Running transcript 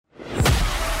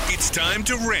It's time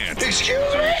to rant. Excuse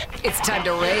me? It's time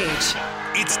to rage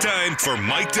It's time for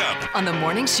Mic'd Up. on the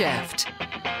morning shift.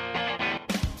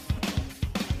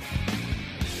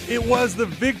 It was the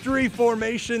victory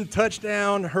formation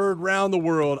touchdown heard round the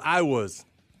world.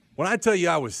 When I tell you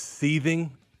I was seething.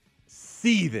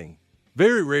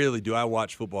 Very rarely do I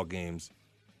watch football games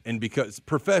and because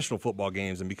professional football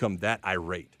games and become that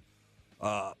irate.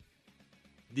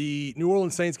 The New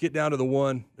Orleans Saints get down to the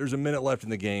 1. There's a minute left in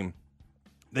the game.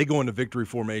 They go into victory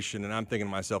formation, and I'm thinking to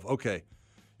myself, okay,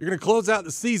 you're going to close out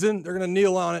the season. They're going to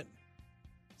kneel on it.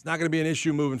 It's not going to be an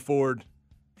issue moving forward.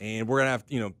 And we're going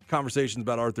to have, conversations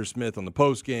about Arthur Smith on the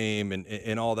postgame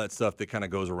and all that stuff that kind of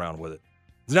goes around with it.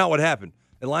 It's not what happened.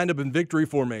 It lined up in victory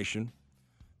formation.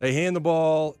 They hand the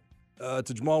ball to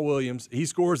Jamaal Williams. He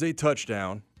scores a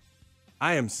touchdown.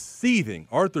 I am seething.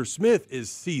 Arthur Smith is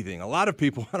seething. A lot of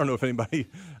people, I don't know if anybody,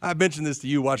 I mentioned this to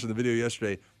you watching the video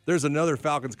yesterday. There's another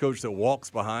Falcons coach that walks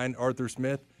behind Arthur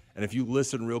Smith, and if you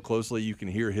listen real closely, you can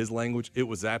hear his language. It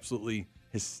was absolutely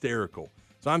hysterical.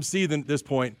 So I'm seething at this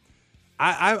point.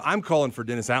 I'm calling for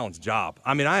Dennis Allen's job.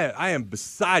 I mean, I am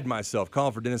beside myself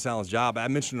calling for Dennis Allen's job. I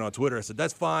mentioned it on Twitter. I said,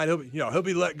 that's fine. He'll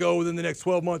be let go within the next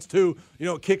 12 months too.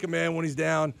 Kick a man when he's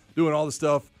down, doing all the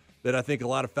stuff that I think a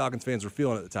lot of Falcons fans were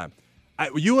feeling at the time.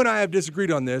 You and I have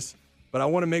disagreed on this, but I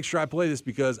want to make sure I play this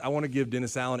because I want to give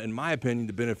Dennis Allen, in my opinion,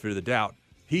 the benefit of the doubt.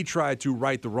 He tried to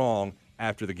right the wrong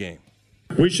after the game.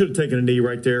 We should have taken a knee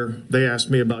right there. They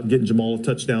asked me about getting Jamaal a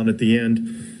touchdown at the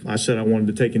end. I said I wanted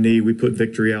to take a knee. We put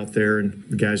victory out there, and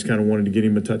the guys kind of wanted to get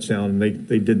him a touchdown, and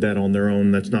they did that on their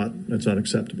own. That's not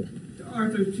acceptable.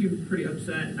 Arthur seemed pretty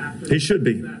upset after. He should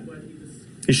be.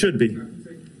 He should be.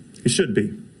 He should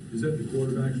be. Is that the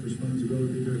quarterback's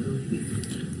responsibility there,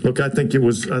 Coach? Look, I think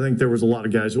there was a lot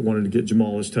of guys that wanted to get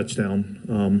Jamaal his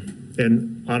touchdown.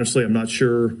 And honestly, I'm not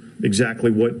sure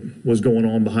exactly what was going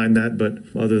on behind that, but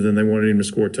other than they wanted him to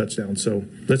score a touchdown. So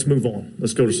let's move on.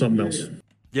 Let's go to something else.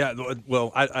 Yeah,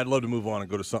 well, I'd love to move on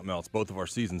and go to something else. Both of our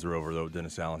seasons are over, though,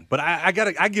 Dennis Allen. But I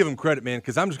give him credit, man,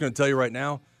 because I'm just going to tell you right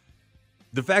now,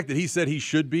 the fact that he said he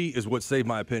should be is what saved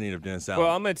my opinion of Dennis Allen.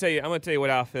 Well, I'm going to tell you what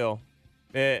I feel.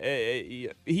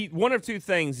 One of two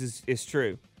things is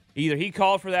true. Either he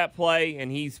called for that play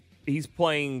and he's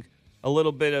playing a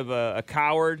little bit of a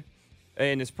coward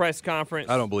in his press conference.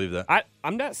 I don't believe that.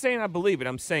 I'm not saying I believe it.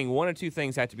 I'm saying one or two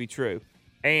things have to be true,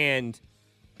 and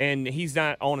he's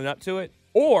not owning up to it,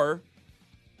 or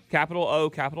capital O,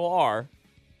 capital R,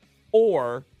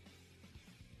 or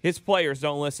his players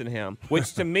don't listen to him,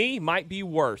 which to me might be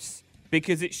worse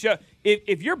because it shows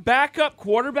if your backup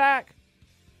quarterback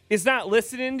is not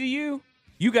listening to you,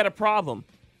 you got a problem.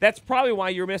 That's probably why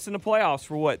you're missing the playoffs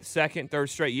for second,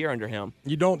 third straight year under him.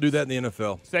 You don't do that in the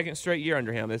NFL. Second straight year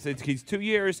under him. He's 2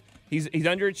 years. He's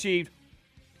underachieved.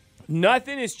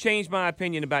 Nothing has changed my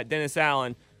opinion about Dennis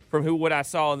Allen from what I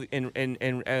saw in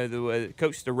the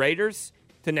coach the Raiders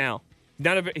to now.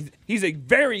 None of it. He's a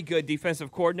very good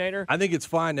defensive coordinator. I think it's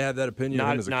fine to have that opinion of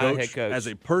him as a coach. A head coach. As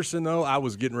a person, though, I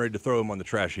was getting ready to throw him on the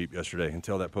trash heap yesterday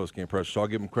until that post-game pressure. So I'll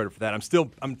give him credit for that. I'm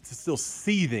still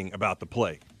seething about the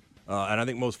play. And I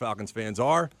think most Falcons fans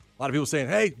are. A lot of people saying,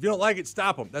 hey, if you don't like it,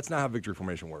 stop them. That's not how victory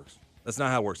formation works. That's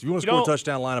not how it works. If you want to score a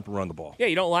touchdown, line up and run the ball. Yeah,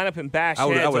 you don't line up and bash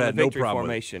heads on the victory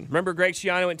formation. Remember Greg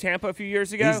Schiano in Tampa a few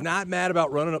years ago? He's not mad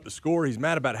about running up the score. He's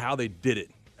mad about how they did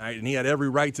it. Right? And he had every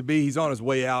right to be. He's on his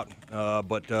way out.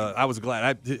 But I was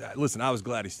glad. I was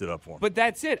glad he stood up for him. But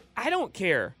that's it. I don't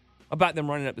care about them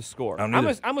running up the score. I don't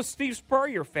either. I'm a Steve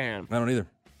Spurrier fan. I don't either.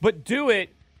 But do it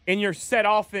in your set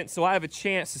offense so I have a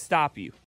chance to stop you.